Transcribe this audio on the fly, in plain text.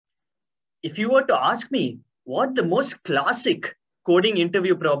If you were to ask me what the most classic coding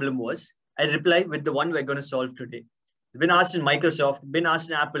interview problem was, I'd reply with the one we're going to solve today. It's been asked in Microsoft, been asked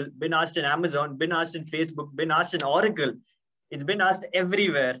in Apple, been asked in Amazon, been asked in Facebook, been asked in Oracle. It's been asked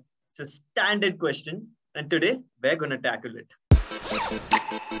everywhere. It's a standard question. And today we're going to tackle it.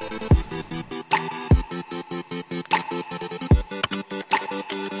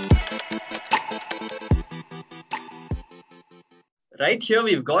 Right here,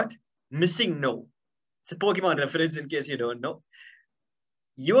 we've got MissingNo. It's a Pokemon reference in case you don't know.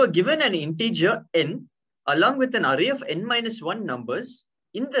 You are given an integer n along with an array of n-1 numbers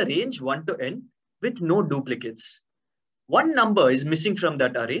in the range 1 to n with no duplicates. One number is missing from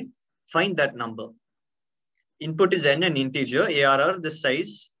that array. Find that number. Input is n, an integer, ARR, the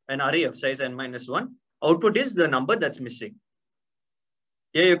size, an array of size n-1. Output is the number that's missing.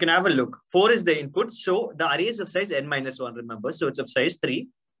 Here you can have a look. 4 is the input. So the array is of size n-1, remember. So it's of size 3.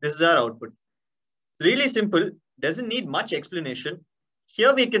 This is our output. It's really simple. Doesn't need much explanation.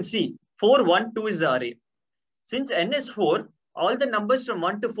 Here we can see 4, 1, 2 is the array. Since n is 4, all the numbers from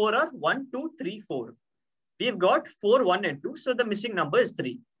 1 to 4 are 1, 2, 3, 4. We've got 4, 1, and 2. So the missing number is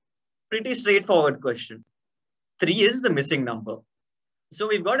 3. Pretty straightforward question. 3 is the missing number. So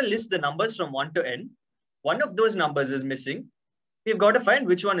we've got to list the numbers from 1 to n. One of those numbers is missing. We've got to find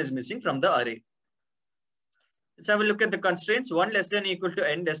which one is missing from the array. Let's have a look at the constraints. 1 less than or equal to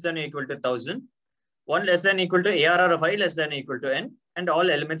n less than or equal to 1000. 1 less than or equal to ARR of I less than or equal to n. And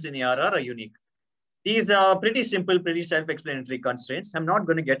all elements in ARR are unique. These are pretty simple, pretty self-explanatory constraints. I'm not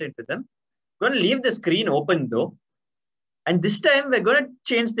going to get into them. I'm going to leave the screen open though. And this time we're going to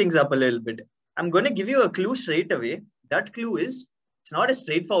change things up a little bit. I'm going to give you a clue straight away. That clue is, it's not a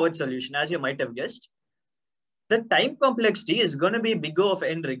straightforward solution as you might have guessed. The time complexity is going to be big O of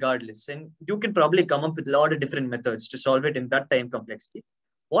n regardless. And you can probably come up with a lot of different methods to solve it in that time complexity.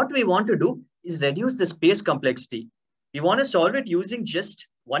 What we want to do is reduce the space complexity. We want to solve it using just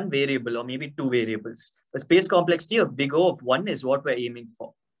one variable or maybe two variables. The space complexity of big O of 1 is what we're aiming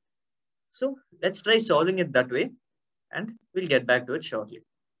for. So let's try solving it that way. And we'll get back to it shortly.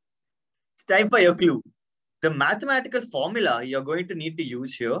 It's time for your clue. The mathematical formula you're going to need to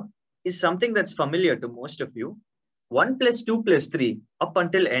use here is something that's familiar to most of you. 1 plus 2 plus 3 up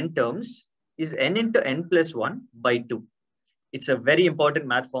until n terms is n into n plus 1 by 2. It's a very important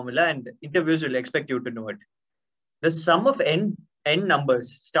math formula and interviews will expect you to know it. The sum of n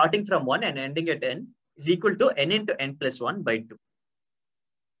numbers starting from 1 and ending at n is equal to n into n plus 1 by 2.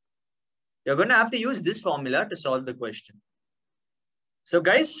 You're going to have to use this formula to solve the question. So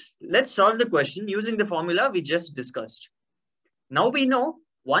guys, let's solve the question using the formula we just discussed. Now we know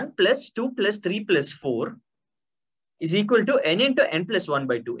 1 plus 2 plus 3 plus 4 is equal to n into n plus 1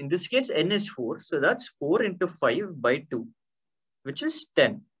 by 2. In this case, n is 4. So that's 4 into 5 by 2, which is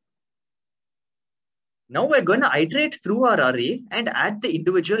 10. Now we're going to iterate through our array and add the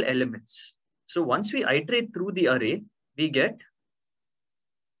individual elements. So once we iterate through the array, we get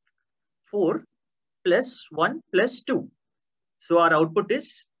 4 plus 1 plus 2. So our output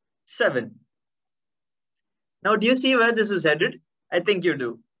is 7. Now, do you see where this is headed? I think you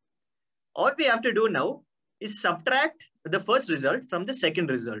do. All we have to do now is subtract the first result from the second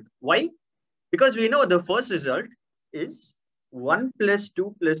result. Why? Because we know the first result is 1 plus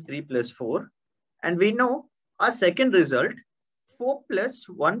 2 plus 3 plus 4. And we know our second result, 4 plus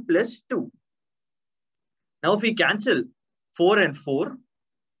 1 plus 2. Now, if we cancel 4 and 4,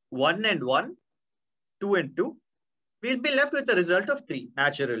 1 and 1, 2 and 2, we'll be left with a result of 3,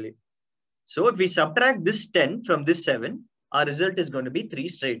 naturally. So if we subtract this 10 from this 7, our result is going to be 3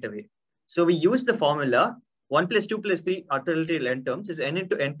 straight away. So we use the formula 1 plus 2 plus 3 until n terms is n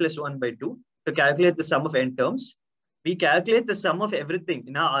into n plus 1 by 2 to calculate the sum of n terms. We calculate the sum of everything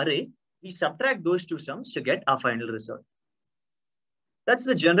in our array. We subtract those two sums to get our final result. That's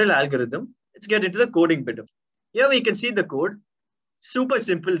the general algorithm. Let's get into the coding bit of it. Here we can see the code. Super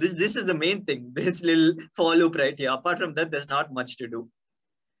simple. This is the main thing. This little for loop right here. Apart from that, there's not much to do.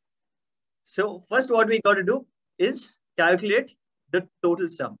 So first what we got to do is calculate the total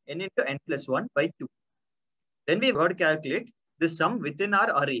sum, n into n plus 1 by 2. Then we've got to calculate the sum within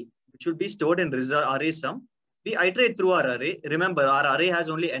our array, which will be stored in array sum. We iterate through our array. Remember, our array has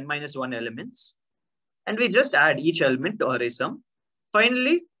only n-1 elements. And we just add each element to array sum.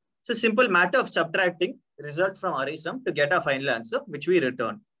 Finally, it's a simple matter of subtracting the result from array sum to get our final answer, which we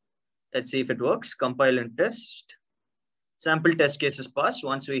return. Let's see if it works. Compile and test. Sample test cases pass.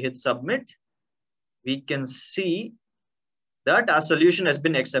 Once we hit submit, we can see that our solution has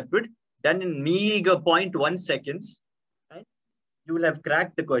been accepted, done in meager 0.1 seconds. Right? You will have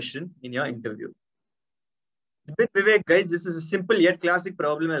cracked the question in your interview. It's a bit Vivek, guys. This is a simple yet classic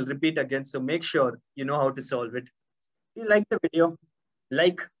problem. I'll repeat again. So make sure you know how to solve it. If you like the video,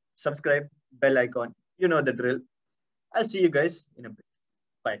 like, subscribe, bell icon. You know the drill. I'll see you guys in a bit.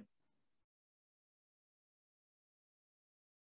 Bye.